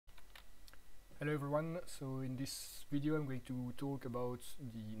Hello everyone, so in this video I'm going to talk about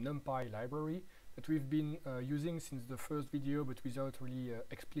the Numpy library that we've been using since the first video, but without really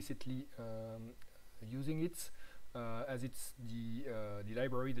explicitly using it, as it's the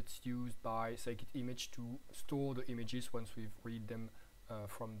library that's used by scikit-image to store the images once we've read them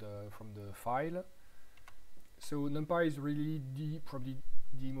from the file. So Numpy is really probably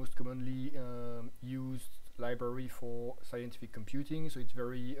the most commonly used library for scientific computing, so it's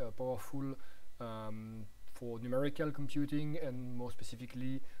very powerful for numerical computing and more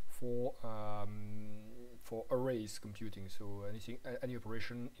specifically for arrays computing. So any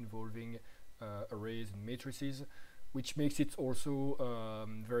operation involving arrays and matrices, which makes it also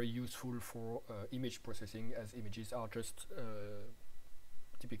very useful for image processing, as images are just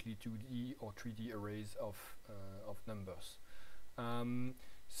typically 2D or 3D arrays of numbers.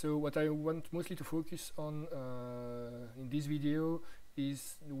 So what I want mostly to focus on in this video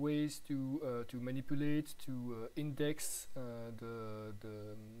is ways to manipulate, to index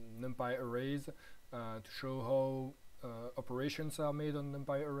the NumPy arrays, to show how operations are made on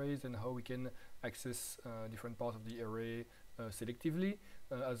NumPy arrays and how we can access different parts of the array selectively,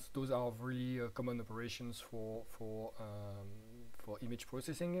 as those are really common operations for image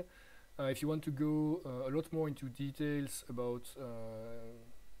processing. If you want to go a lot more into details about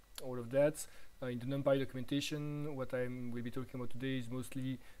all of that, in the NumPy documentation, what I will be talking about today is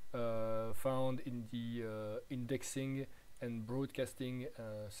mostly found in the indexing and broadcasting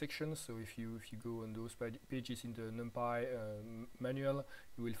sections. So if you go on those pages in the NumPy manual,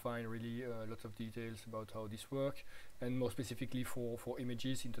 you will find really lots of details about how this works, and more specifically for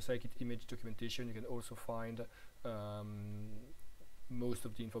images in the scikit-image documentation, you can also find most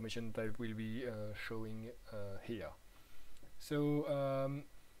of the information that I will be showing here. So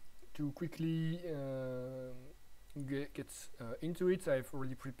to quickly get into it, I've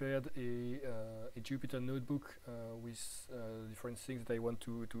already prepared a Jupyter notebook with different things that I want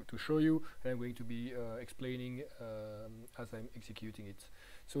to show you, and I'm going to be explaining as I'm executing it.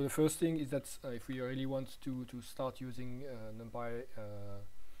 So the first thing is that if we really want to start using NumPy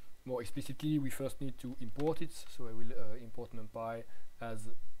more explicitly, we first need to import it. So I will import NumPy as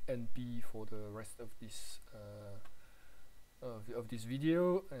np for the rest of this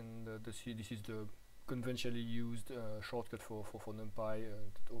video, and this is the conventionally used shortcut for NumPy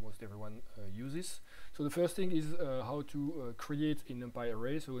that almost everyone uses. So the first thing is how to create a NumPy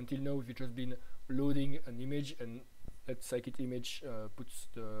array. So until now we've just been loading an image, and that scikit-image puts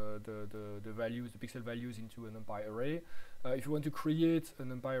the values, the pixel values, into a NumPy array. If you want to create a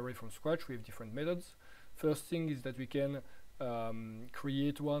NumPy array from scratch, we have different methods. First thing is that we can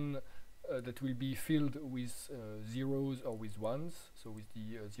create one that will be filled with zeros or with ones, so with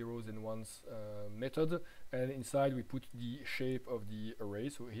the zeros and ones method, and inside we put the shape of the array.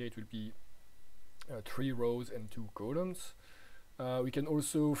 So here it will be 3 rows and 2 columns. We can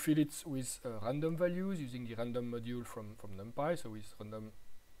also fill it with random values using the random module from NumPy. So with random,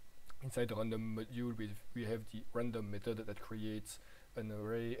 inside the random module we have the random method that creates an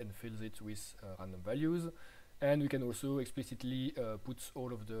array and fills it with random values. And we can also explicitly put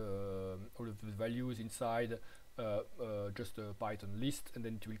all of the values inside just a Python list, and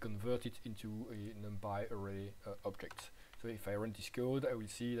then it will convert it into a NumPy array object. So if I run this code, I will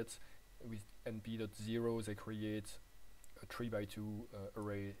see that with np.zeros I create a 3x2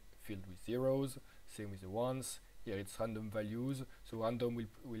 array filled with zeros. Same with the ones. Here it's random values. So random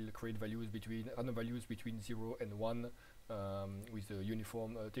will create random values between 0 and 1 with a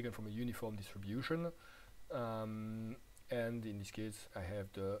uniform taken from a uniform distribution. And in this case I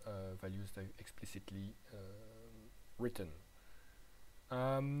have the values that I've explicitly written.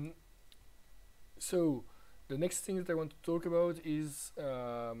 So the next thing that I want to talk about is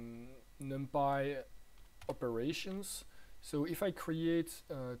NumPy operations. So if I create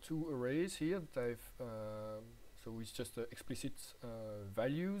 2 arrays here that I've so with just explicit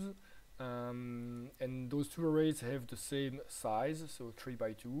values, and those 2 arrays have the same size, so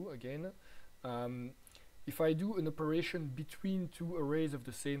 3x2 again. If I do an operation between 2 arrays of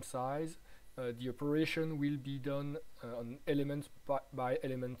the same size, the operation will be done on element by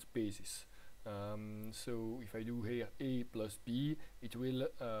element basis. So if I do here a plus b, it will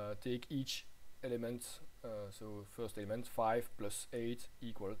take each element. So first element, 5 plus 8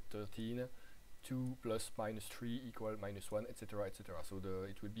 equal 13, 2 plus minus 3 equal minus 1, etc., etc. So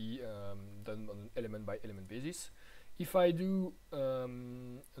it will be done on an element by element basis. If I do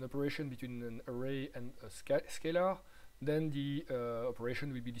an operation between an array and a scalar, then the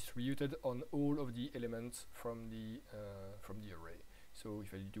operation will be distributed on all of the elements from the array. So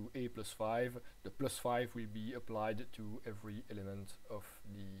if I do a plus 5, the plus 5 will be applied to every element of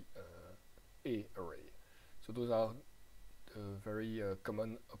the A array. So those are very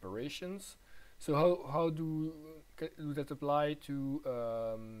common operations. So how do that apply to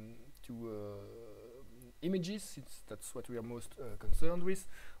images, since that's what we are most concerned with?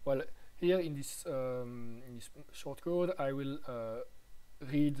 Well, here in this short code, I will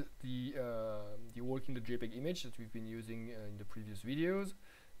read the walking the JPEG image that we've been using in the previous videos,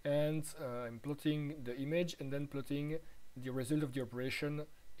 and I'm plotting the image and then plotting the result of the operation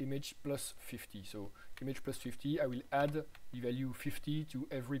image plus 50. So image plus 50, I will add the value 50 to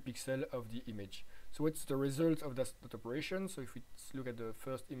every pixel of the image. So what's the result of that operation? So if we look at the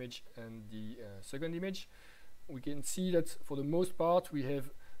first image and the second image, we can see that for the most part we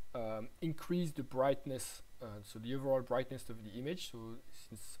have increased the brightness, so the overall brightness of the image. So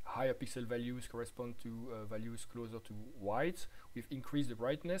since higher pixel values correspond to values closer to white, we've increased the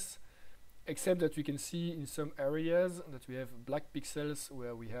brightness, except that we can see in some areas that we have black pixels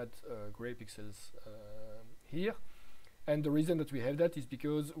where we had gray pixels here. And the reason that we have that is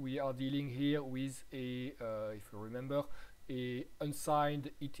because we are dealing here with a, if you remember, a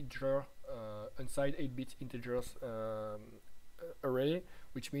unsigned integer, unsigned 8-bit integers array,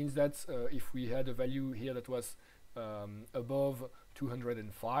 which means that if we had a value here that was above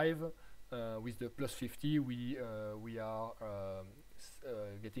 205, with the plus 50, we are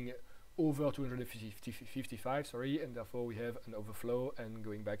getting over 255, sorry, and therefore we have an overflow and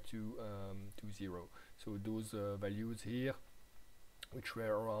going back to 0. So those values here, which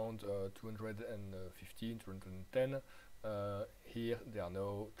were around 215, 210, here they are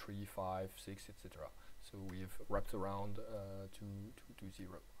now 3, 5, 6, etc. So we've wrapped around to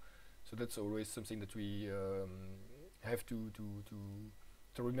 0. So that's always something that we have to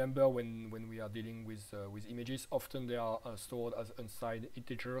remember when we are dealing with images. Often they are stored as unsigned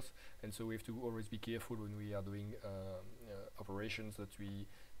integers, and so we have to always be careful when we are doing operations that we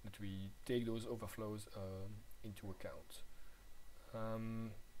take those overflows into account.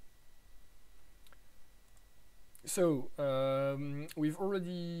 We've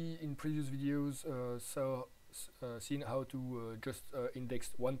already in previous videos seen how to just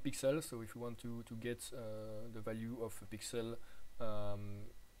index one pixel. So if you want to get the value of a pixel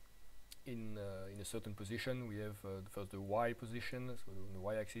in a certain position, we have first the y position, so the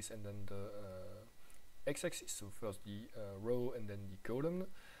y-axis, and then the x-axis. So first the row and then the column.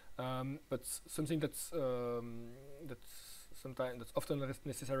 But something that's often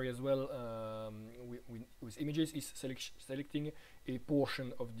necessary as well with images is selecting a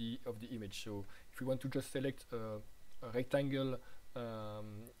portion of the image. So if we want to just select a rectangle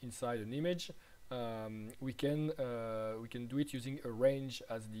inside an image, we can do it using a range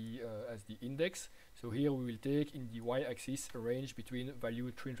as the index. So here we will take in the y-axis a range between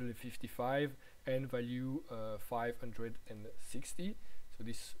value 355 and value 560. So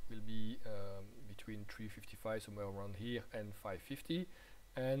this will be between 355, somewhere around here, and 550,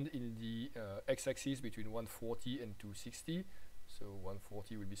 and in the x-axis between 140 and 260. So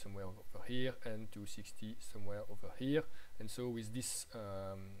 140 will be somewhere over here, and 260 somewhere over here. And so with this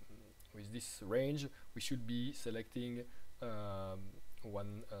range, we should be selecting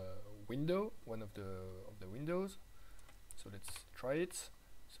one window, one of the windows. So let's try it.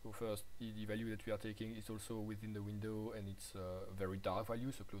 So first, the value that we are taking is also within the window, and it's a very dark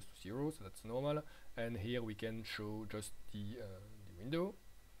value, so close to 0, so that's normal. And here we can show just the window.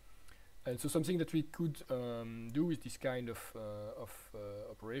 And so something that we could do with this kind of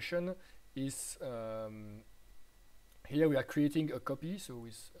operation is here we are creating a copy. So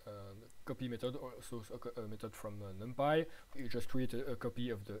with the copy method, also a method from Numpy, we just create a copy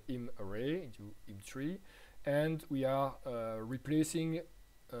of the im array into im3, and we are replacing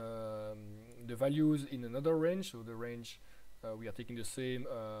the values in another range. So the range, we are taking the same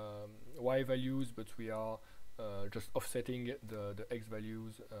y values, but we are just offsetting the x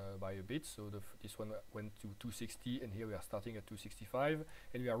values by a bit. So this one went to 260, and here we are starting at 265,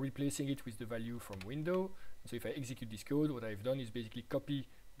 and we are replacing it with the value from window. So if I execute this code, what I've done is basically copy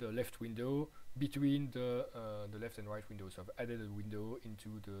the left window between the left and right windows. So I've added a window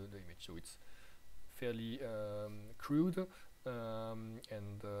into the image. So it's fairly crude.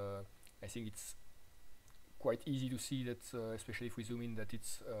 And I think it's quite easy to see that, especially if we zoom in, that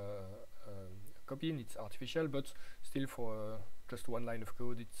it's a copy and it's artificial, but still for just one line of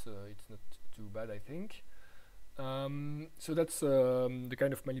code, it's not too bad, I think. So that's the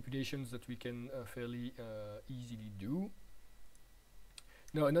kind of manipulations that we can fairly easily do.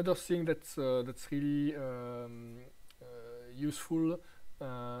 Now, another thing that's really useful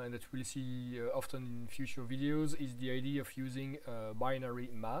and that we'll see often in future videos is the idea of using binary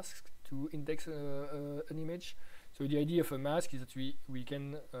masks to index an image. So So the idea of a mask is that we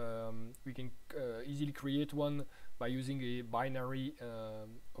can easily create one by using a binary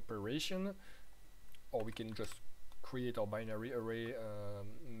operation, or we can just create our binary array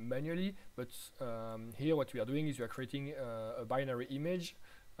manually. But here what we are doing is we are creating a binary image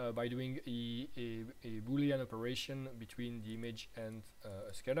by doing a Boolean operation between the image and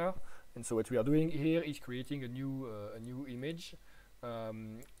a scalar. And so what we are doing here is creating a new image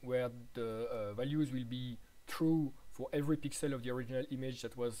where the values will be true for every pixel of the original image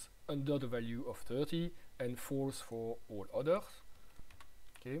that was under the value of 30 and false for all others.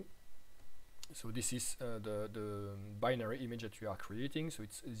 Okay. So this is the binary image that we are creating. So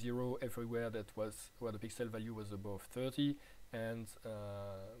it's 0 everywhere that was where the pixel value was above 30, and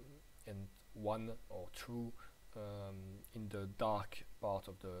 1 or true in the dark part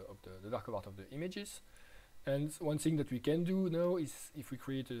of the darker part of the images. And one thing that we can do now is, if we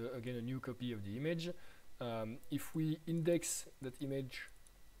create again a new copy of the image, if we index that image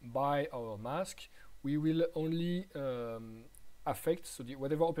by our mask, we will only affect, so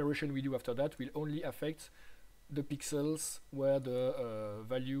whatever operation we do after that will only affect the pixels where the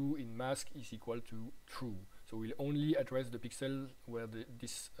value in mask is equal to true. So we'll only address the pixel where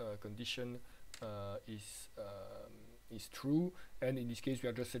this condition is true, and in this case we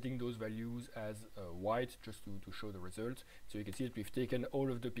are just setting those values as white just to show the result. So you can see that we've taken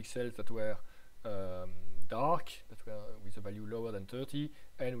all of the pixels that were dark, that were with a value lower than 30,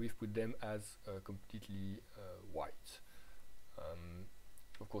 and we've put them as completely white.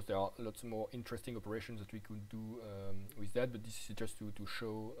 Of course, there are lots more interesting operations that we could do with that, but this is just to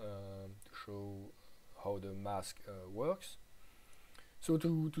show how the mask works. So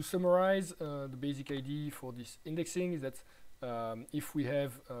to summarize, the basic idea for this indexing is that if we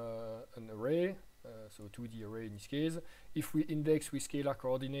have an array, so 2D array in this case, if we index with scalar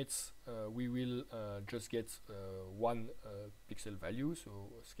coordinates, we will just get one pixel value,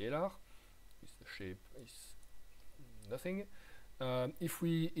 so scalar, with the shape is nothing. If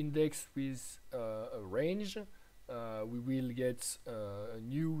we index with a range, we will get a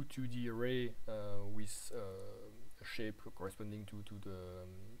new 2D array with a shape corresponding to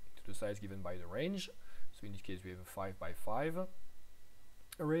the size given by the range. So in this case we have a 5 by 5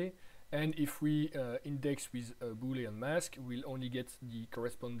 array. And if we index with a Boolean mask, we'll only get the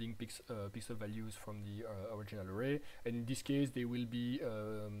corresponding pixel values from the original array. And in this case they will be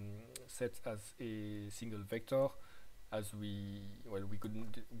set as a single vector, as we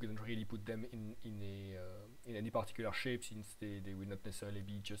couldn't really put them in any particular shape, since they will not necessarily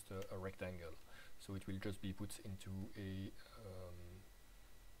be just a rectangle. So it will just be put into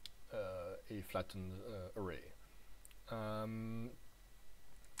a flattened array.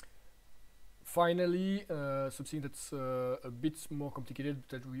 Finally, something that's a bit more complicated,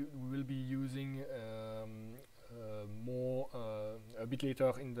 that we will be using more a bit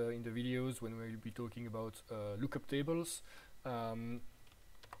later in the videos, when we'll be talking about lookup tables, and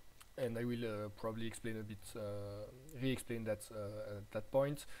I will probably explain a bit, re-explain that at that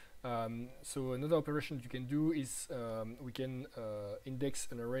point. So another operation that you can do is we can index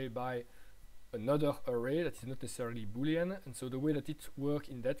an array by another array that is not necessarily Boolean. And so the way that it works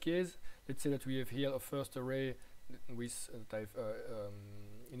in that case, let's say that we have here a first array with type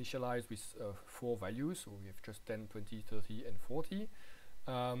initialized with 4 values, so we have just 10, 20, 30 and 40.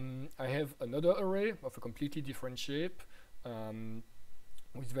 I have another array of a completely different shape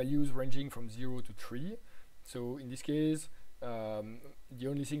with values ranging from 0 to 3. So in this case, the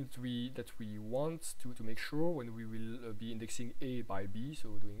only thing that we want to make sure when we will be indexing A by B,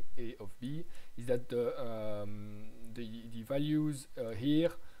 so doing A of B, is that the values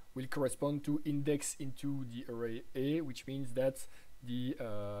here will correspond to index into the array A, which means that the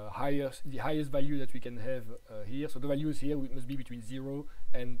highest value that we can have here, so the values here must be between 0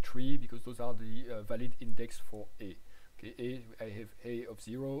 and 3, because those are the valid index for A. Okay, I have A of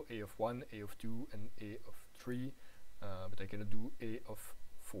 0, A of 1, A of 2 and A of 3, but I cannot do A of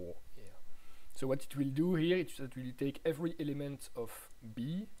 4 here. So what it will do here is that it will take every element of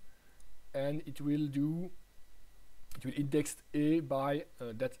B, and it will index A by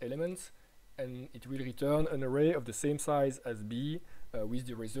that element, and it will return an array of the same size as B with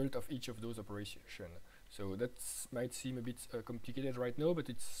the result of each of those operations. So that might seem a bit complicated right now, but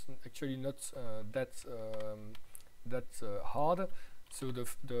it's actually not that hard. So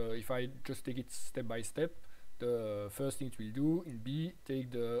if I just take it step by step, the first thing it will do in B,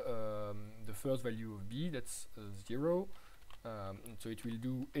 take the first value of B, that's 0, and so it will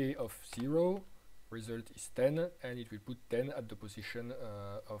do A of 0, result is 10, and it will put 10 at the position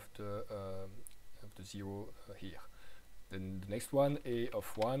of the 0 here. Then the next one, A of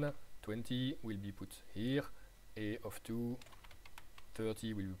 1, 20, will be put here, a of 2,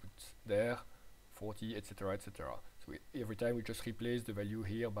 30 will be put there, 40, etc., etc. So every time we just replace the value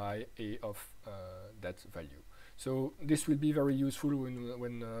here by a of that value. So this will be very useful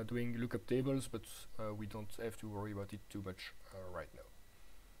when doing lookup tables, but we don't have to worry about it too much right now.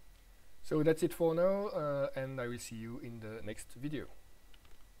 So that's it for now, and I will see you in the next video.